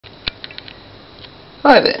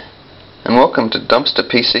Hi there, and welcome to Dumpster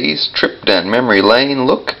PC's trip down memory lane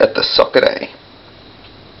look at the socket A.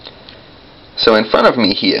 So in front of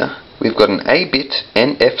me here, we've got an Abit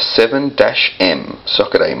NF7-M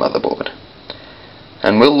socket A motherboard.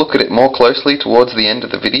 And we'll look at it more closely towards the end of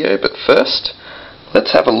the video, but first,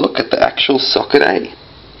 let's have a look at the actual socket A.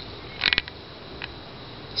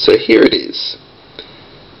 So here it is.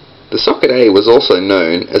 The socket A was also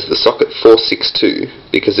known as the socket 462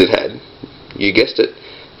 because it had, you guessed it,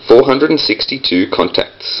 462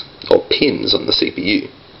 contacts, or pins on the CPU.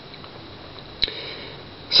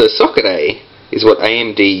 So socket A is what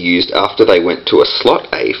AMD used after they went to a slot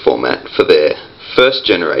A format for their first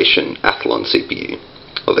generation Athlon CPU,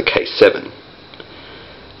 or the K7.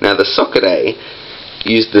 Now the socket A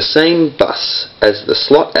used the same bus as the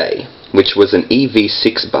slot A, which was an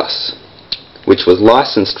EV6 bus, which was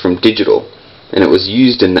licensed from Digital, and it was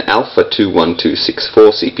used in the Alpha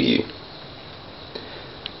 21264 CPU.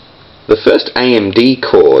 The first AMD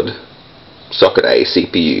cored socket A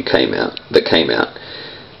CPU that came out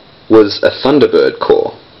was a Thunderbird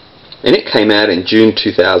core, and it came out in June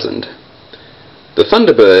 2000. The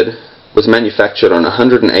Thunderbird was manufactured on a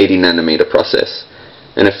 180nm process,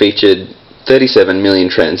 and it featured 37 million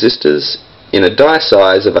transistors in a die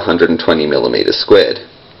size of 120mm squared.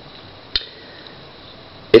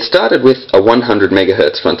 It started with a 100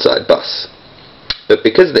 MHz frontside bus, but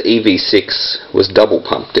because the EV6 was double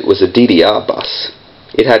pumped, it was a DDR bus,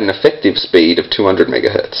 it had an effective speed of 200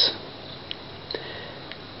 MHz.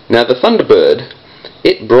 Now the Thunderbird,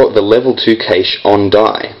 it brought the level 2 cache on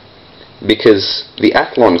die, because the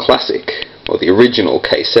Athlon Classic, or the original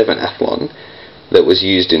K7 Athlon, that was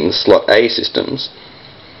used in slot A systems,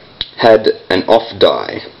 had an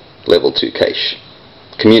off-die level 2 cache,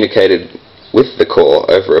 communicated with the core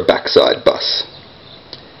over a backside bus.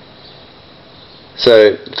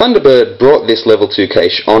 So Thunderbird brought this level 2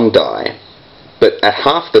 cache on die, but at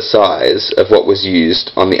half the size of what was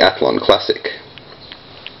used on the Athlon Classic.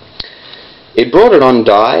 It brought it on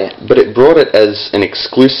die, but it brought it as an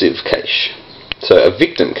exclusive cache, so a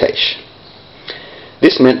victim cache.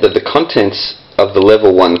 This meant that the contents of the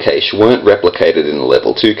level 1 cache weren't replicated in the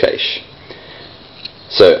level 2 cache.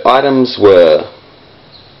 So items were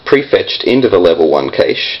prefetched into the level 1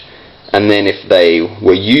 cache, and then if they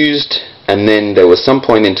were used and then there was some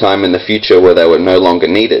point in time in the future where they were no longer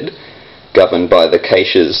needed, governed by the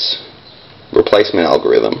cache's replacement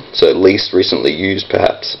algorithm, so least recently used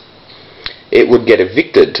perhaps, it would get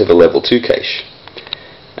evicted to the level 2 cache.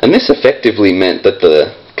 And this effectively meant that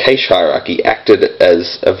the cache hierarchy acted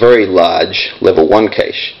as a very large level 1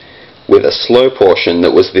 cache, with a slow portion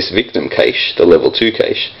that was this victim cache, the level 2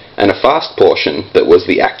 cache, and a fast portion that was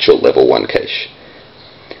the actual level 1 cache.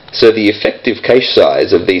 So the effective cache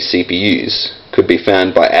size of these CPUs could be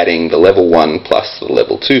found by adding the level 1 plus the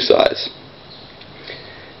level 2 size.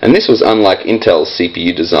 And this was unlike Intel's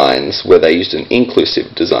CPU designs, where they used an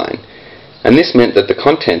inclusive design, and this meant that the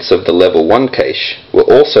contents of the level 1 cache were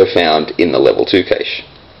also found in the level 2 cache.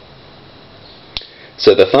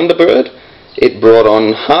 So the Thunderbird, it brought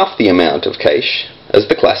on half the amount of cache as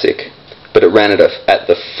the Classic, but it ran it at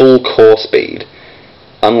the full core speed,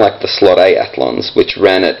 unlike the slot A Athlons, which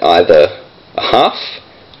ran at either a half,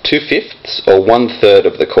 2/5, or 1/3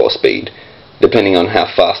 of the core speed, depending on how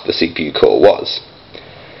fast the CPU core was.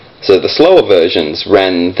 So the slower versions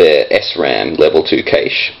ran their SRAM level 2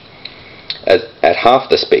 cache at half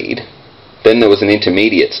the speed, then there was an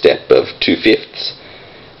intermediate step of 2/5,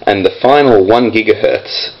 and the final 1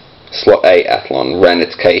 GHz slot A Athlon ran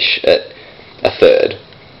its cache at a third.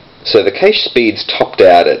 So the cache speeds topped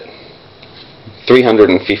out at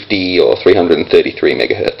 350 or 333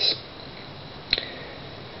 MHz.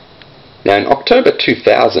 Now in October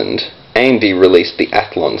 2000, AMD released the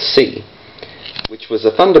Athlon C, which was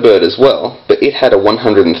a Thunderbird as well, but it had a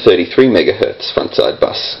 133 MHz frontside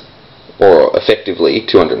bus, or effectively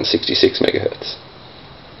 266 MHz.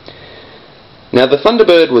 Now the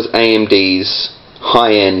Thunderbird was AMD's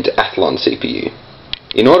high-end Athlon CPU.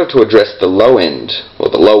 In order to address the low end, or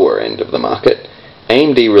the lower end of the market,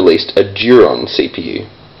 AMD released a Duron CPU.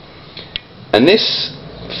 And this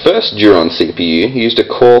first Duron CPU used a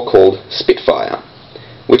core called Spitfire,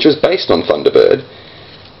 which was based on Thunderbird,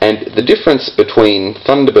 and the difference between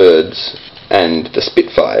Thunderbirds and the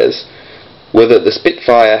Spitfires were that the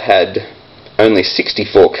Spitfire had only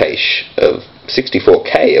 64K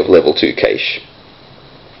of level 2 cache,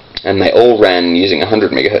 and they all ran using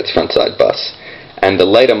 100 MHz frontside bus, and the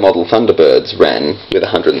later model Thunderbirds ran with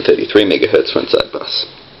 133 MHz frontside bus.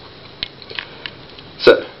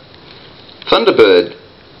 So, Thunderbird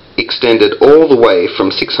extended all the way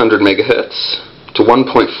from 600 MHz to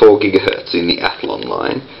 1.4 GHz in the Athlon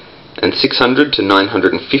line, and 600 to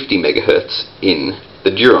 950 MHz in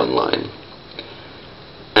the Duron line.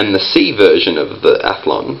 And the C version of the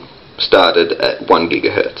Athlon started at 1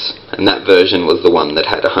 GHz, and that version was the one that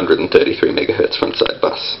had 133 MHz frontside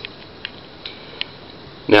bus.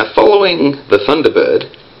 Now, following the Thunderbird,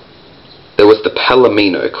 there was the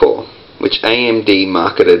Palomino core, which AMD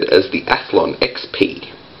marketed as the Athlon XP.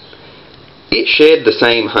 It shared the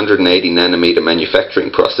same 180nm manufacturing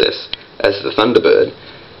process as the Thunderbird,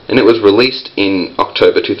 and it was released in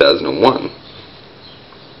October 2001.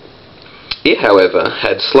 It, however,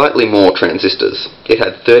 had slightly more transistors. It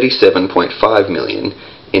had 37.5 million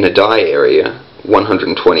in a die area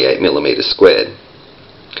 128mm squared.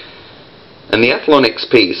 And the Athlon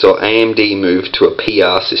XP saw AMD move to a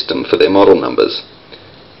PR system for their model numbers,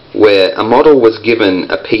 where a model was given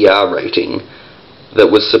a PR rating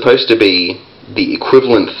that was supposed to be the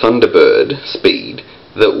equivalent Thunderbird speed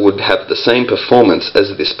that would have the same performance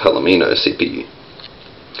as this Palomino CPU.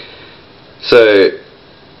 So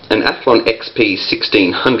an Athlon XP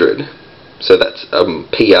 1600, so that's a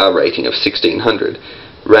PR rating of 1600,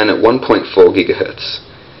 ran at 1.4 GHz.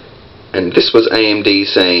 And this was AMD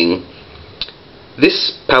saying,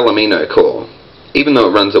 this Palomino core, even though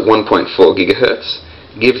it runs at 1.4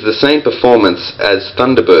 GHz, gives the same performance as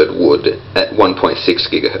Thunderbird would at 1.6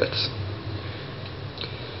 GHz.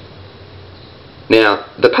 Now,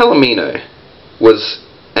 the Palomino was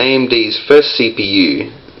AMD's first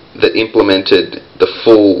CPU that implemented the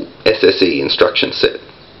full SSE instruction set,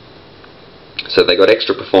 so they got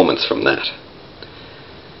extra performance from that.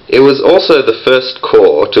 It was also the first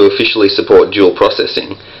core to officially support dual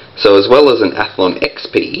processing, so as well as an Athlon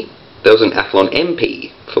XP, there was an Athlon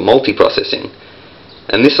MP for multiprocessing,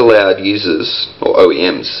 and this allowed users, or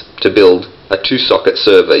OEMs, to build a 2-socket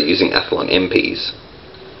server using Athlon MPs.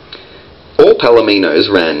 All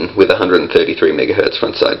Palominos ran with 133 MHz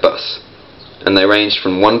frontside bus, and they ranged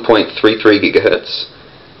from 1.33 GHz,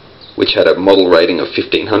 which had a model rating of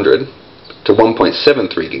 1500, to 1.73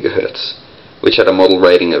 GHz, which had a model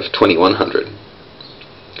rating of 2100.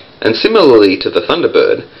 And similarly to the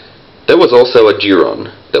Thunderbird, there was also a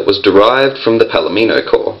Duron that was derived from the Palomino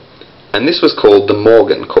core, and this was called the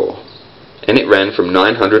Morgan core, and it ran from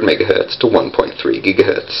 900 MHz to 1.3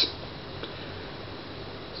 GHz.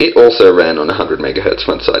 It also ran on 100 MHz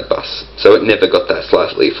frontside bus, so it never got that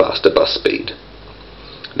slightly faster bus speed.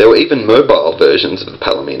 There were even mobile versions of the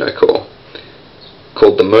Palomino core,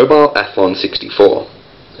 called the Mobile Athlon 64,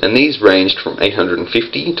 and these ranged from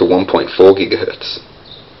 850 to 1.4 GHz.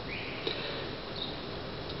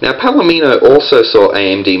 Now, Palomino also saw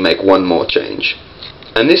AMD make one more change,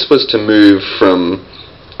 and this was to move from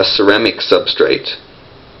a ceramic substrate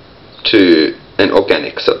to an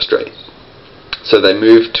organic substrate. So they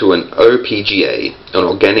moved to an OPGA, an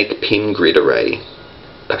organic pin grid array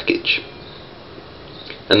package.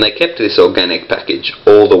 And they kept this organic package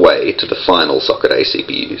all the way to the final socket A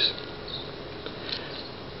CPUs.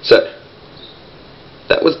 So,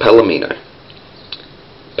 that was Palomino.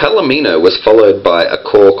 Palomino was followed by a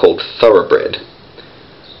core called Thoroughbred,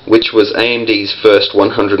 which was AMD's first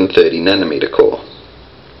 130nm core.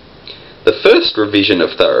 The first revision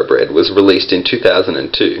of Thoroughbred was released in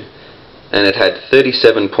 2002, and it had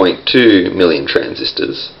 37.2 million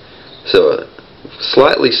transistors, so a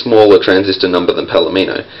slightly smaller transistor number than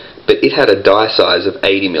Palomino, but it had a die size of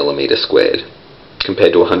 80mm squared,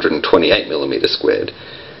 compared to 128mm squared,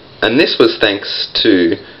 and this was thanks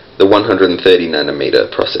to the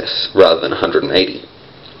 130nm process, rather than 180.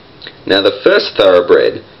 Now, the first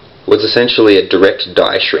Thoroughbred was essentially a direct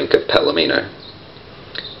die shrink of Palomino,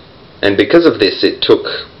 and because of this it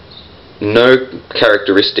took no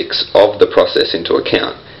characteristics of the process into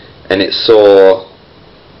account, and it saw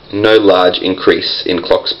no large increase in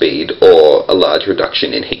clock speed or a large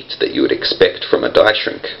reduction in heat that you would expect from a die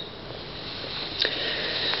shrink.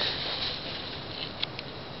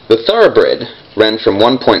 The Thoroughbred ran from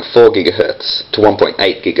 1.4 GHz to 1.8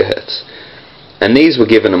 GHz, and these were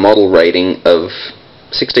given a model rating of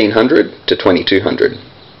 1600 to 2200.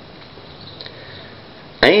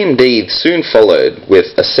 AMD soon followed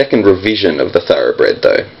with a second revision of the Thoroughbred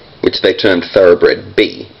though, which they termed Thoroughbred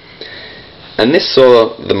B, and this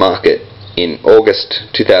saw the market in August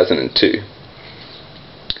 2002.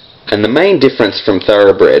 And the main difference from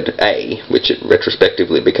Thoroughbred A, which it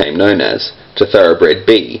retrospectively became known as, to Thoroughbred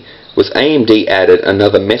B, was AMD added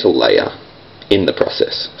another metal layer in the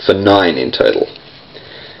process, for 9 in total.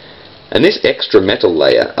 And this extra metal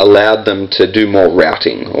layer allowed them to do more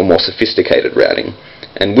routing, or more sophisticated routing,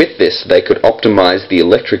 and with this they could optimize the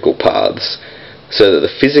electrical paths so that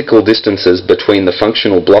the physical distances between the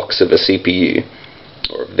functional blocks of a CPU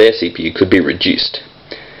or of their CPU, could be reduced.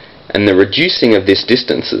 And the reducing of this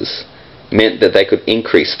distances meant that they could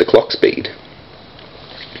increase the clock speed.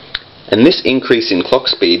 And this increase in clock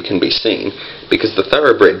speed can be seen because the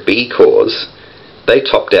Thoroughbred B cores, they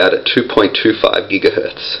topped out at 2.25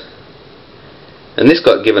 GHz. And this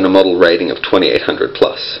got given a model rating of 2800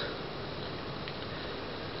 plus.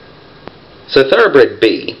 So Thoroughbred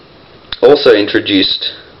B also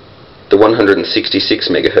introduced the 166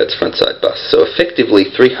 MHz frontside bus, so effectively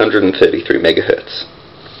 333 MHz.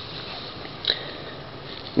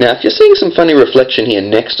 Now if you're seeing some funny reflection here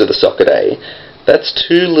next to the socket A, that's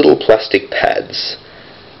two little plastic pads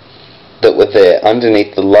that were there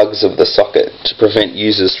underneath the lugs of the socket to prevent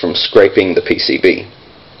users from scraping the PCB.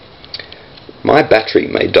 My battery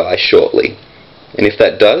may die shortly, and if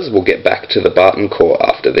that does, we'll get back to the Barton core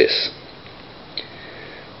after this.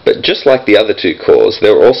 But just like the other two cores,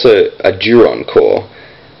 there were also a Duron core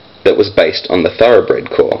that was based on the Thoroughbred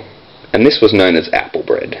core, and this was known as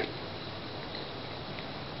Applebred.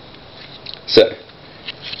 So,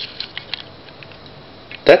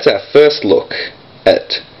 that's our first look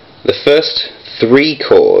at the first three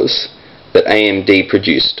cores that AMD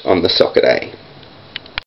produced on the socket A.